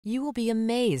You will be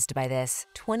amazed by this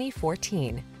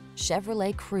 2014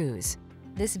 Chevrolet Cruze.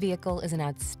 This vehicle is an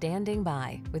outstanding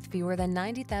buy with fewer than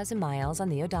 90,000 miles on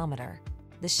the odometer.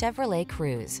 The Chevrolet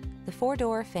Cruze, the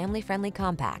four-door family-friendly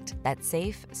compact that's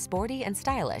safe, sporty, and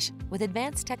stylish with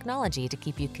advanced technology to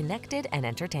keep you connected and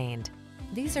entertained.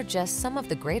 These are just some of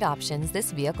the great options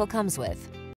this vehicle comes with: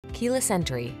 keyless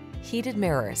entry, heated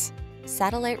mirrors,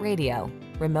 satellite radio,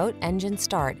 remote engine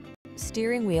start,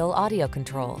 steering wheel audio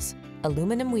controls,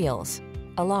 aluminum wheels,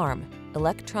 alarm,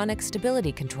 electronic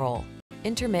stability control,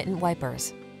 intermittent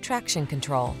wipers, traction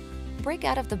control. Break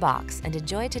out of the box and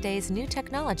enjoy today's new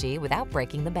technology without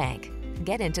breaking the bank.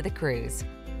 Get into the Cruze.